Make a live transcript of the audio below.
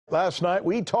Last night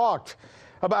we talked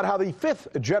about how the fifth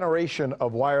generation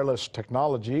of wireless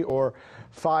technology, or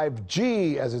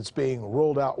 5G as it's being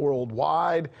rolled out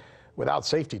worldwide without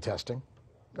safety testing.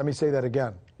 Let me say that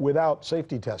again, without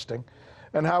safety testing.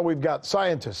 And how we've got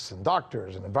scientists and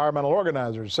doctors and environmental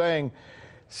organizers saying,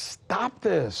 stop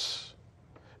this.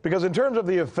 Because in terms of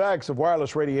the effects of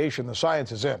wireless radiation, the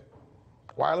science is in.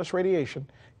 Wireless radiation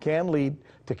can lead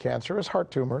to cancerous heart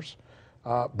tumors,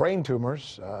 brain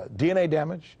tumors, DNA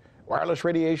damage. Wireless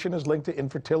radiation is linked to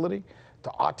infertility, to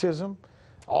autism,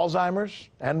 Alzheimer's,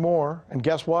 and more. And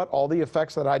guess what? All the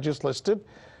effects that I just listed,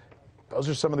 those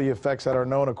are some of the effects that are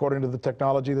known according to the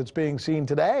technology that's being seen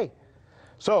today.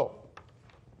 So,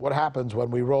 what happens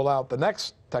when we roll out the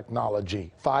next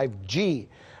technology, 5G?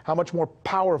 How much more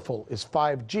powerful is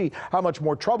 5G? How much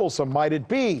more troublesome might it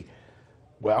be?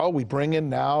 Well, we bring in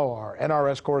now our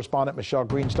NRS correspondent, Michelle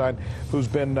Greenstein, who's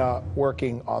been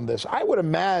working on this. I would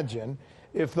imagine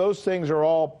if those things are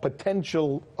all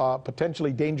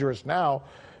potentially dangerous now,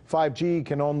 5G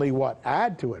can only, what,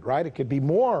 add to it, right? It could be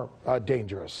more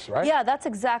dangerous, right? Yeah, that's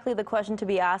exactly the question to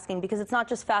be asking, because it's not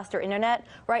just faster internet.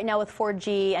 Right now with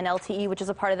 4G and LTE, which is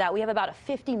a part of that, we have about a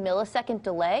 50 millisecond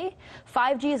delay.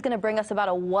 5G is going to bring us about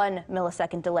a 1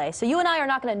 millisecond delay. So you and I are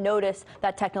not going to notice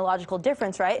that technological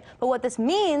difference, right? But what this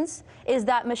means is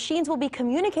that machines will be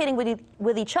communicating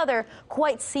with each other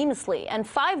quite seamlessly. And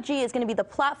 5G is going to be the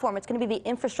platform, it's going to be the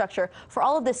infrastructure for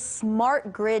all of this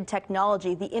smart grid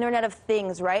technology, the Internet of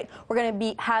Things, right? We're going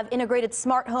to have integrated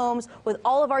smart homes with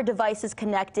all of our devices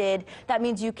connected. That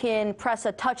means you can press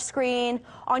a touch screen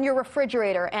on your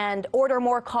refrigerator and order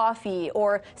more coffee,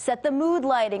 or set the mood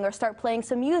lighting, or start playing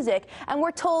some music. And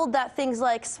we're told that things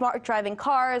like smart driving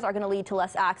cars are going to lead to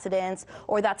less accidents,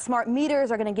 or that smart meters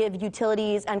are going to give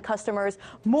utilities and customers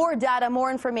more data,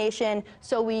 more information,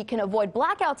 so we can avoid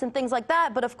blackouts and things like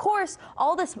that. But of course,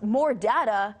 all this more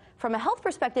data from a health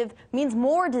perspective means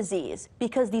more disease,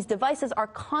 because these devices are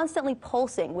constantly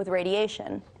pulsing with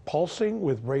radiation. Pulsing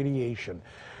with radiation.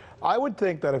 I would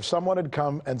think that if someone had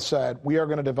come and said, we are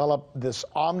going to develop this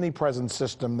omnipresent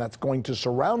system that's going to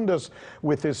surround us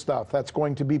with this stuff, that's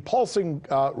going to be pulsing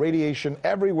radiation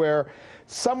everywhere,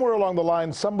 somewhere along the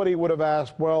line somebody would have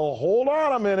asked, well, hold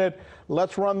on a minute,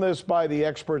 let's run this by the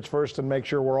experts first and make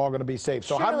sure we're all going to be safe.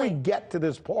 So how do we get to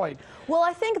this point? Well,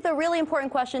 I think the really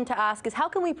important question to ask is, how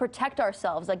can we protect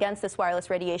ourselves against this wireless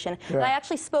radiation? Yeah. And I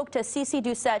actually spoke to Cece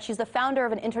Doucette. She's the founder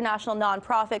of an international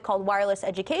nonprofit called Wireless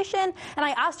Education, and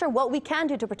I asked her what we can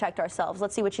do to protect ourselves.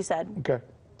 Let's see what she said. Okay.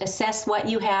 Assess what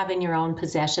you have in your own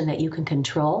possession that you can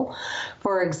control.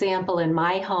 For example, in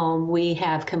my home, we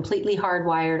have completely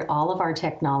hardwired all of our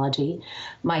technology.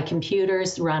 My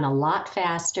computers run a lot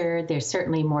faster. They're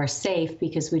certainly more safe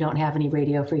because we don't have any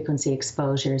radio frequency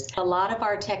exposures. A lot of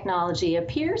our technology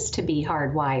appears to be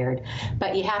hardwired,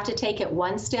 but you have to take it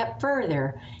one step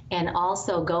further and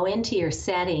also go into your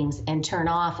settings and turn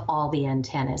off all the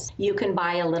antennas. You can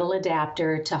buy a little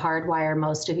adapter to hardwire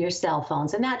most of your cell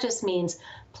phones, and that just means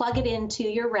plug it into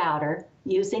your router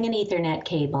using an Ethernet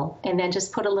cable, and then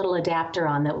just put a little adapter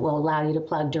on that will allow you to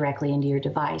plug directly into your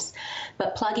device.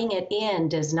 But plugging it in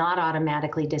does not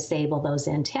automatically disable those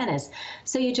antennas.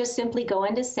 So you just simply go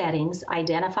into settings,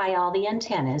 identify all the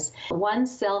antennas. One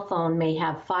cell phone may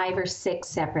have 5 or 6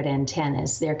 separate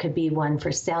antennas. There could be one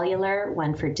for cellular,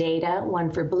 one for data, one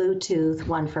for Bluetooth,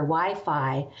 one for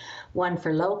Wi-Fi, one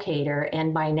for locator,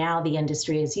 and by now the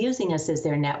industry is using us as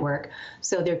their network,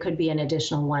 so there could be an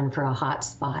additional one for a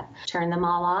hotspot. Turn them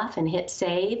all off and hit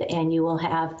save, and you will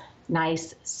have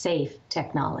nice, safe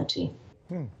technology.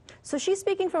 So she's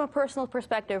speaking from a personal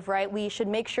perspective, right? We should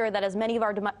make sure that as many of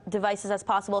our devices as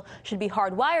possible should be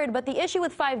hardwired. But the issue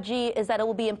with 5G is that it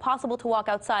will be impossible to walk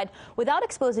outside without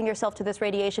exposing yourself to this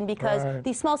radiation, because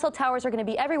these small cell towers are going to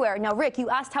be everywhere. Now, Rick, you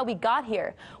asked how we got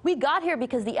here. We got here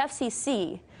because the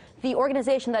FCC, the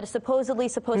organization that is supposedly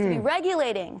supposed to be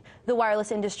regulating the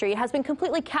wireless industry, has been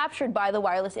completely captured by the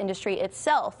wireless industry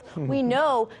itself. We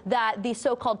know that these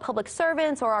so-called public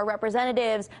servants, or our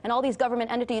representatives, and all these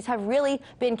government entities have really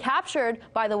been captured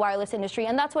by the wireless industry,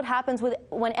 and that's what happens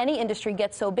when any industry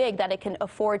gets so big that it can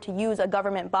afford to use a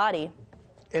government body.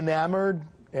 Enamored?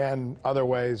 And other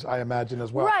ways, I imagine,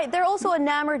 as well. Right. They're also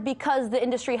enamored because the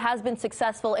industry has been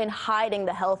successful in hiding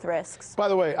the health risks. By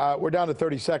the way, we're down to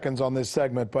 30 seconds on this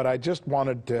segment, but I just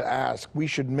wanted to ask, we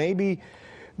should maybe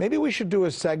Maybe we should do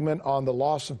a segment on the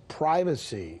loss of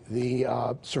privacy, the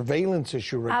surveillance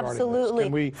issue regarding Absolutely. this.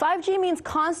 Can we... 5G means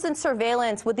constant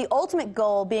surveillance, with the ultimate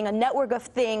goal being a network of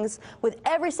things with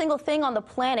every single thing on the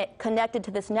planet connected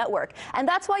to this network. And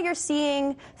that's why you're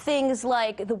seeing things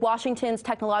like the Washington's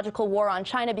technological war on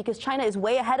China, because China is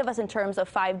way ahead of us in terms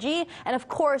of 5G. And of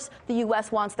course, the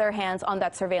U.S. wants their hands on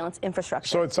that surveillance infrastructure.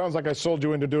 So it sounds like I sold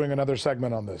you into doing another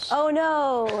segment on this. Oh,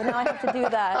 no. Now I have to do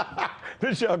that.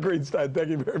 Michelle Greenstein, thank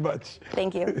you very much.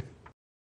 Thank you.